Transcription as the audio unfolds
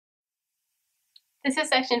This is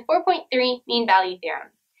section 4.3, mean value theorem.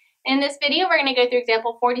 In this video, we're going to go through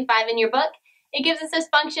example 45 in your book. It gives us this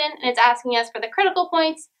function, and it's asking us for the critical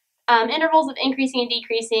points, intervals of increasing and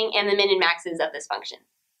decreasing, and the min and maxes of this function.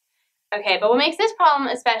 Okay, but what makes this problem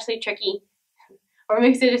especially tricky, or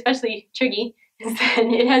makes it especially tricky, is that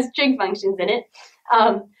it has trig functions in it.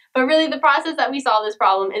 But really, the process that we solve this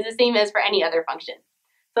problem is the same as for any other function.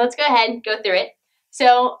 So let's go ahead and go through it.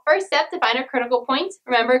 So first step to find our critical points.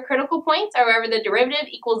 Remember, critical points are wherever the derivative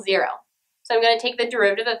equals 0. So I'm going to take the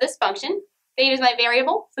derivative of this function. Theta is my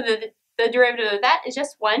variable, so the derivative of that is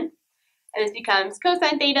just 1. And this becomes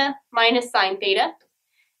cosine theta minus sine theta.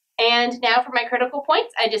 And now for my critical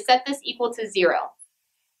points, I just set this equal to 0.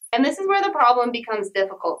 And this is where the problem becomes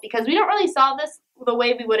difficult because we don't really solve this the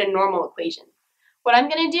way we would a normal equation. What I'm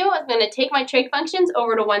going to do is I'm going to take my trig functions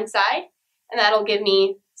over to one side, and that'll give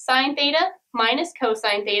me sine theta minus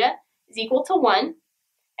cosine theta is equal to 1.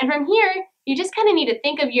 And from here, you just kind of need to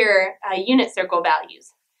think of your unit circle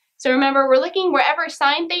values. So remember, we're looking wherever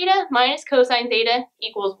sine theta minus cosine theta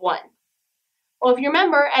equals 1. Well, if you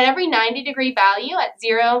remember, at every 90-degree value, at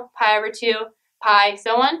 0, pi over 2, pi,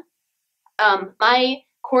 so on, my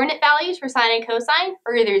coordinate values for sine and cosine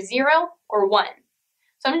are either 0 or 1.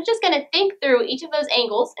 So I'm just going to think through each of those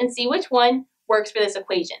angles and see which one works for this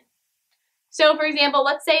equation. So for example,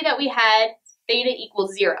 let's say that we had theta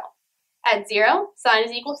equals 0. At 0, sine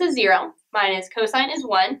is equal to 0, minus cosine is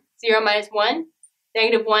 1, 0 minus 1,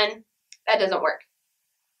 negative 1, that doesn't work.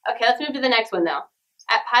 Okay, let's move to the next one though.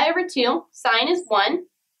 At pi over 2, sine is 1,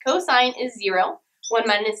 cosine is 0, 1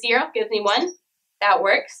 minus 0 gives me 1, that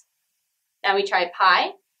works. Now we try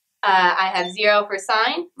pi. I have 0 for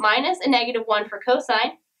sine, minus a negative 1 for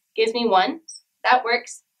cosine, gives me 1, that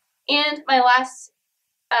works. And my last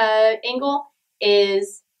angle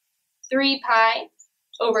is 3 pi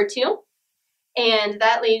over 2, and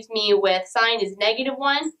that leaves me with sine is negative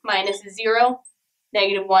 1 minus 0,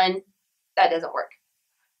 negative 1, that doesn't work.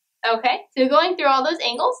 Okay, so going through all those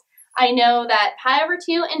angles, I know that pi over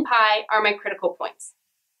 2 and pi are my critical points.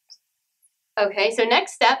 Okay, so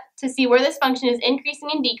next step, to see where this function is increasing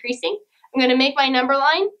and decreasing, I'm going to make my number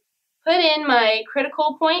line, put in my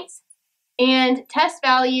critical points, and test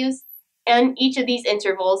values in each of these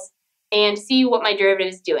intervals, and see what my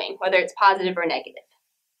derivative is doing, whether it's positive or negative.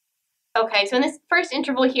 Okay, so in this first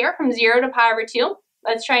interval here, from 0 to pi over 2,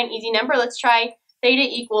 let's try an easy number. Let's try theta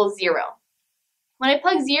equals 0. When I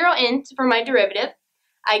plug 0 in for my derivative,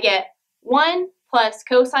 I get 1 plus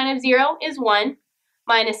cosine of 0 is 1,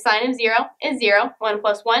 minus sine of 0 is 0, 1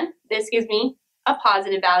 plus 1. This gives me a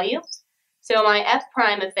positive value. So my f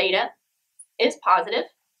prime of theta is positive.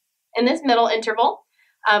 In this middle interval,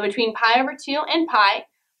 between pi over 2 and pi,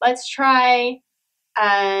 let's try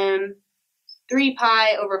 3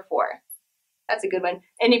 pi over 4. That's a good one.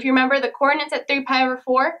 And if you remember, the coordinates at 3 pi over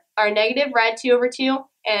 4 are negative rad 2 over 2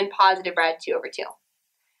 and positive rad 2 over 2.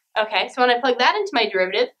 Okay, so when I plug that into my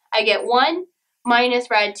derivative, I get 1 minus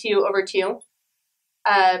rad 2 over 2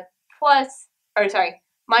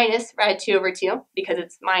 minus rad 2 over 2 because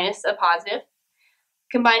it's minus a positive.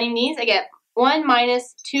 Combining these, I get 1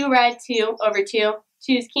 minus 2 rad 2 over 2.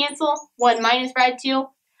 2's cancel, 1 minus rad 2.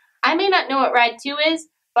 I may not know what rad 2 is,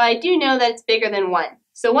 but I do know that it's bigger than 1.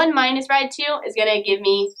 So 1 minus rad 2 is going to give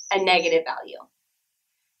me a negative value.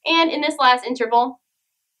 And in this last interval,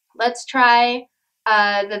 let's try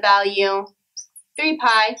the value 3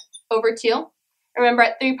 pi over 2. Remember,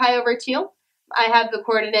 at 3 pi over 2, I have the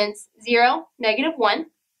coordinates 0, negative 1.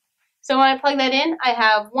 So when I plug that in, I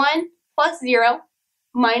have 1 plus 0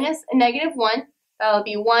 minus a negative 1. That'll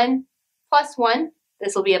be 1 plus 1.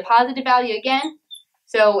 This will be a positive value again.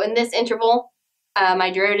 So in this interval, my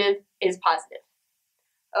derivative is positive.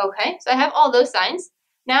 Okay, so I have all those signs.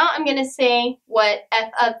 Now I'm going to say what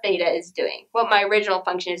f of theta is doing, what my original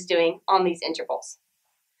function is doing on these intervals.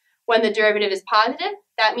 When the derivative is positive,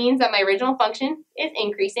 that means that my original function is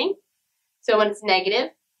increasing. So when it's negative,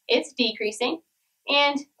 it's decreasing.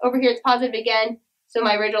 And over here it's positive again, so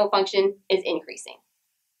my original function is increasing.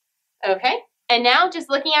 Okay, and now just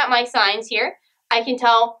looking at my signs here, I can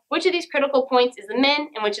tell which of these critical points is the min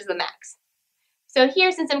and which is the max. So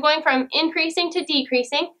here, since I'm going from increasing to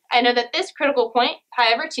decreasing, I know that this critical point,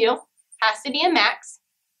 pi over 2, has to be a max.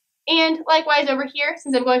 And likewise over here,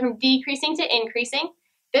 since I'm going from decreasing to increasing,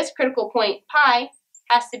 this critical point, pi,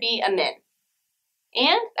 has to be a min.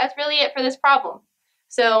 And that's really it for this problem.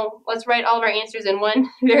 So let's write all of our answers in one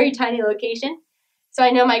very tiny location. So I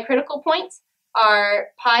know my critical points are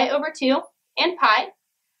pi over 2 and pi.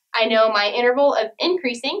 I know my interval of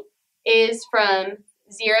increasing is from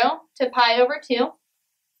 0 to pi over 2,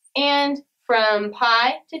 and from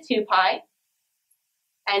pi to 2 pi.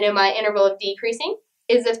 I know my interval of decreasing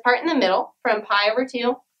is this part in the middle from pi over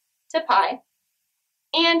 2 to pi.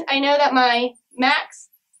 And I know that my max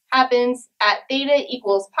happens at theta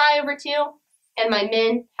equals pi over 2, and my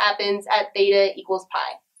min happens at theta equals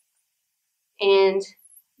pi. And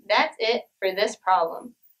that's it for this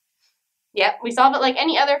problem. Yep, we solved it like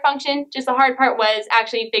any other function, just the hard part was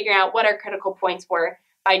actually figuring out what our critical points were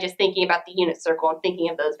by just thinking about the unit circle and thinking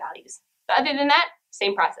of those values. But other than that,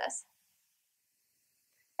 same process.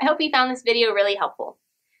 I hope you found this video really helpful.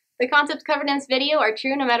 The concepts covered in this video are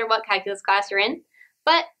true no matter what calculus class you're in,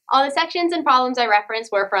 but all the sections and problems I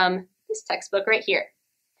referenced were from this textbook right here.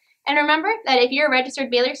 And remember that if you're a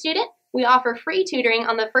registered Baylor student, we offer free tutoring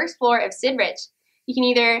on the first floor of Sid Rich. You can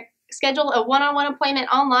either schedule a one-on-one appointment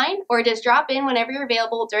online or just drop in whenever you're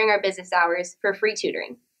available during our business hours for free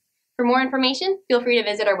tutoring. For more information, feel free to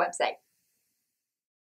visit our website.